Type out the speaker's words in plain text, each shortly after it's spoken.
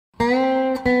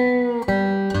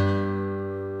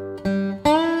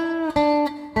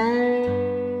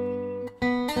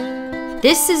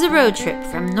This is a road trip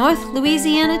from North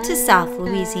Louisiana to South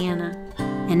Louisiana,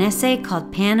 an essay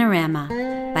called Panorama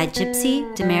by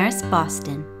Gypsy Damaris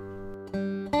Boston.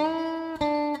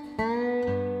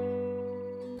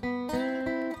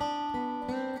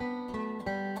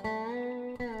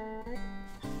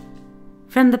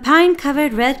 From the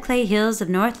pine-covered red clay hills of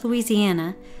North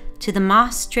Louisiana to the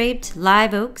moss-draped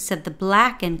live oaks of the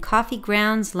black and coffee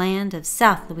grounds land of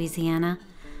South Louisiana,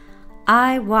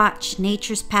 I watch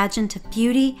nature's pageant of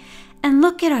beauty and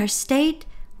look at our state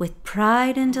with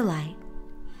pride and delight.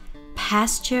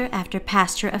 Pasture after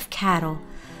pasture of cattle,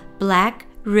 black,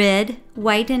 red,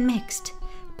 white, and mixed,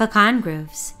 pecan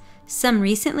groves, some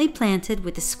recently planted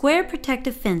with the square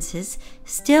protective fences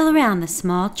still around the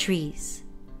small trees.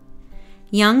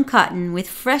 Young cotton with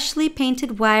freshly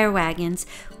painted wire wagons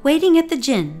waiting at the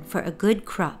gin for a good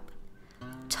crop.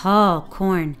 Tall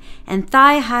corn and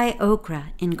thigh-high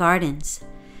okra in gardens.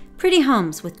 Pretty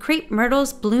homes with crepe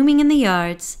myrtles blooming in the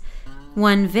yards.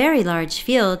 One very large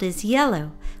field is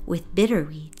yellow with bitter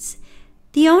weeds.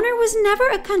 The owner was never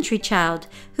a country child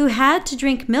who had to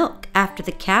drink milk after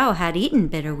the cow had eaten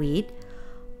bitterweed.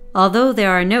 Although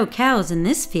there are no cows in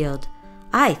this field,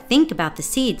 I think about the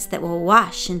seeds that will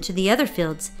wash into the other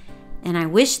fields, and I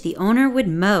wish the owner would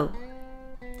mow.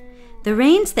 The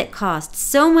rains that caused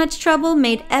so much trouble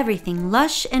made everything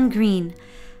lush and green.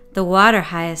 The water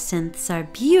hyacinths are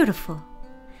beautiful.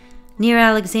 Near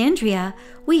Alexandria,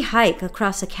 we hike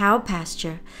across a cow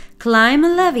pasture, climb a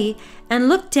levee, and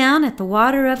look down at the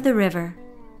water of the river.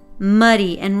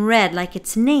 Muddy and red like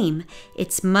its name,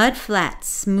 its mud flats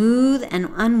smooth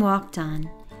and unwalked on.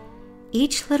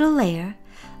 Each little layer,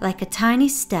 like a tiny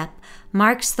step,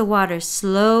 marks the water's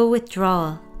slow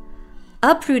withdrawal.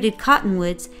 Uprooted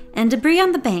cottonwoods and debris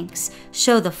on the banks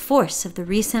show the force of the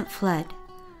recent flood.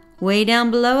 Way down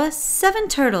below us, 7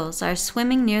 turtles are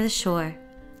swimming near the shore.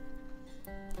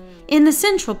 In the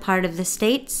central part of the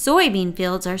state, soybean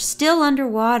fields are still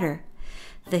underwater.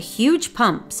 The huge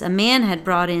pumps a man had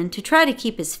brought in to try to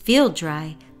keep his field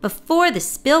dry before the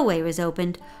spillway was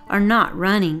opened are not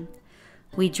running.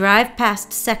 We drive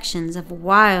past sections of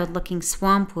wild-looking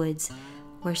swamp woods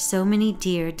where so many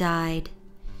deer died.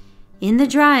 In the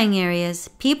drying areas,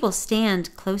 people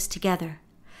stand close together,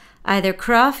 either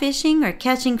crawfishing or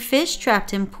catching fish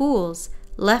trapped in pools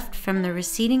left from the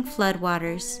receding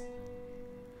floodwaters.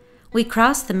 We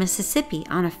cross the Mississippi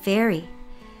on a ferry.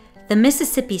 The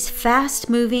Mississippi's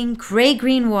fast-moving,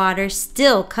 gray-green water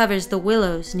still covers the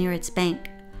willows near its bank.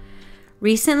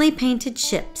 Recently painted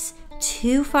ships,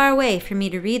 too far away for me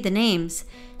to read the names,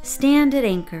 stand at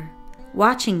anchor,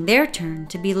 watching their turn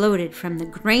to be loaded from the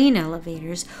grain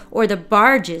elevators or the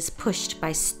barges pushed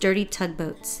by sturdy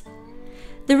tugboats.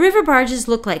 The river barges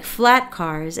look like flat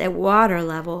cars at water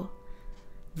level.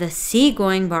 The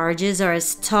seagoing barges are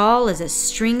as tall as a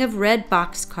string of red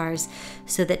boxcars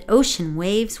so that ocean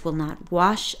waves will not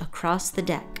wash across the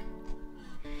deck.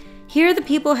 Here the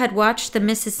people had watched the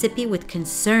Mississippi with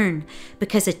concern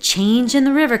because a change in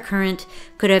the river current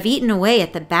could have eaten away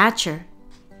at the Batcher.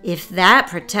 If that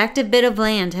protective bit of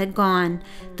land had gone,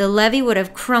 the levee would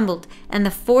have crumbled and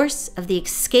the force of the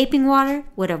escaping water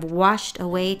would have washed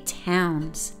away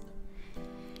towns.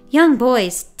 Young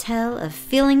boys tell of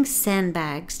filling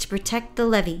sandbags to protect the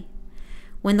levee.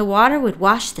 When the water would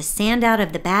wash the sand out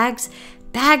of the bags,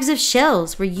 bags of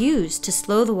shells were used to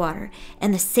slow the water,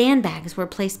 and the sandbags were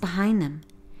placed behind them.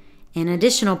 An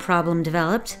additional problem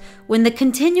developed when the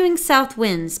continuing south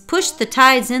winds pushed the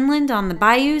tides inland on the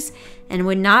bayous and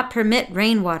would not permit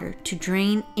rainwater to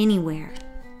drain anywhere.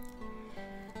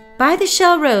 By the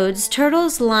shell roads,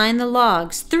 turtles line the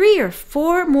logs, 3 or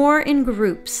 4 more in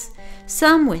groups,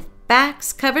 some with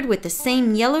backs covered with the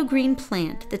same yellow-green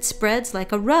plant that spreads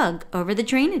like a rug over the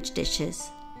drainage dishes.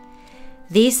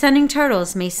 These sunning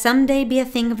turtles may someday be a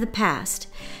thing of the past,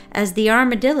 as the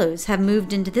armadillos have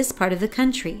moved into this part of the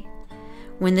country.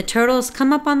 When the turtles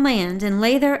come up on land and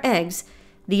lay their eggs,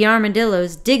 the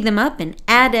armadillos dig them up and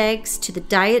add eggs to the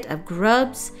diet of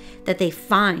grubs that they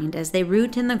find as they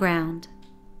root in the ground.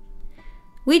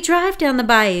 We drive down the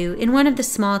bayou in one of the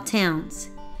small towns.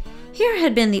 Here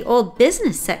had been the old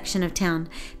business section of town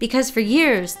because for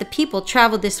years the people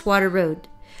traveled this water road.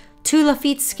 2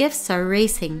 Lafitte skiffs are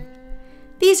racing.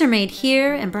 These are made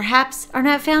here and perhaps are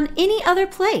not found any other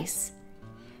place.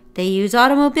 They use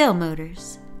automobile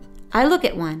motors. I look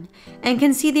at one and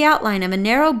can see the outline of a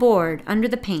narrow board under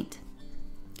the paint.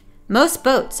 Most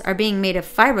boats are being made of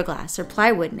fiberglass or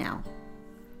plywood now.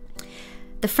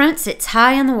 The front sits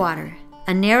high on the water.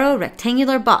 A narrow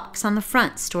rectangular box on the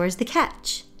front stores the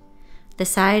catch. The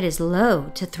side is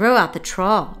low to throw out the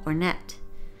trawl or net.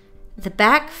 The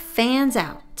back fans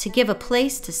out to give a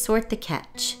place to sort the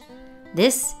catch.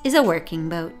 This is a working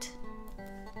boat.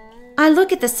 I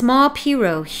look at the small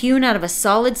pirogue hewn out of a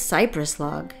solid cypress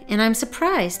log, and I'm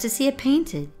surprised to see it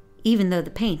painted, even though the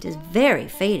paint is very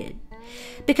faded,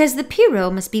 because the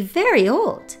pirogue must be very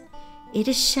old. It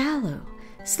is shallow,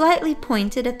 slightly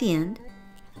pointed at the end,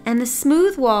 and the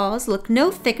smooth walls look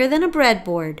no thicker than a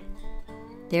breadboard.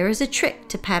 There is a trick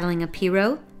to paddling a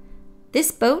pirogue.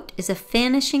 This boat is a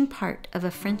vanishing part of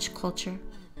a French culture.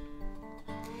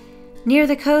 Near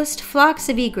the coast, flocks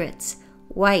of egrets,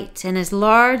 white and as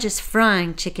large as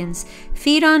frying chickens,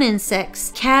 feed on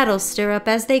insects cattle stir up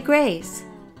as they graze.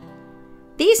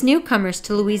 These newcomers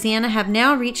to Louisiana have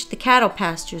now reached the cattle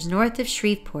pastures north of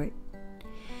Shreveport.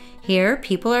 Here,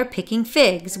 people are picking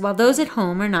figs, while those at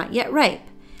home are not yet ripe.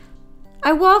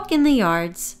 I walk in the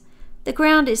yards. The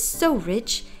ground is so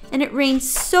rich, and it rains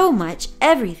so much,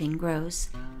 everything grows.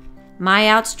 My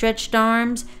outstretched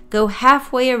arms go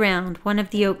halfway around one of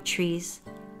the oak trees.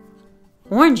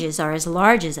 Oranges are as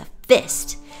large as a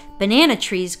fist. Banana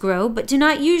trees grow, but do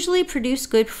not usually produce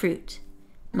good fruit.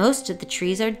 Most of the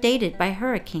trees are dated by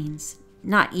hurricanes,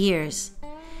 not years.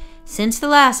 Since the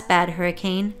last bad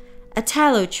hurricane, a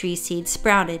tallow tree seed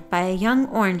sprouted by a young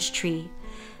orange tree.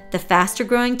 The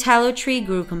faster-growing tallow tree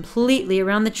grew completely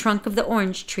around the trunk of the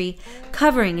orange tree,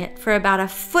 covering it for about a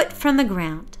foot from the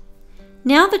ground.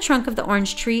 Now the trunk of the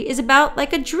orange tree is about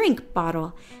like a drink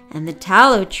bottle, and the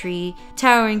tallow tree,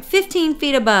 towering 15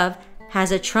 feet above,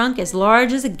 has a trunk as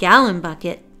large as a gallon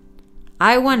bucket.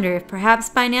 I wonder if perhaps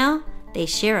by now they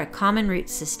share a common root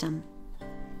system.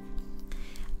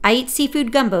 I eat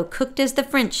seafood gumbo cooked as the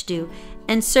French do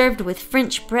and served with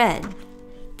French bread.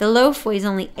 The loaf weighs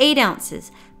only 8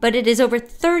 ounces, but it is over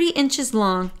 30 inches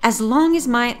long as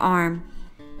my arm.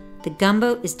 The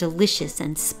gumbo is delicious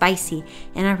and spicy,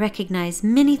 and I recognize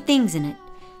many things in it: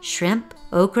 shrimp,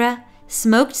 okra,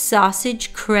 smoked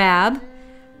sausage, crab.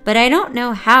 But I don't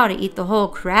know how to eat the whole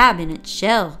crab in its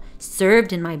shell,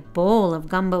 served in my bowl of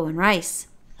gumbo and rice.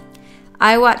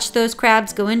 I watch those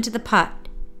crabs go into the pot,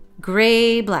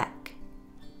 gray-black,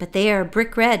 but they are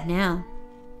brick red now.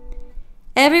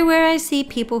 Everywhere I see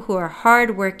people who are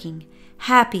hard-working,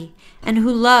 happy, and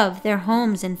who love their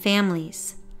homes and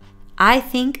families. I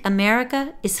think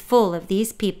America is full of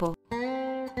these people.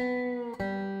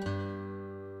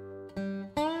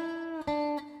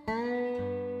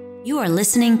 You are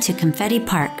listening to Confetti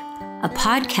Park, a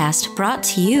podcast brought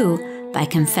to you by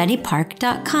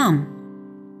ConfettiPark.com.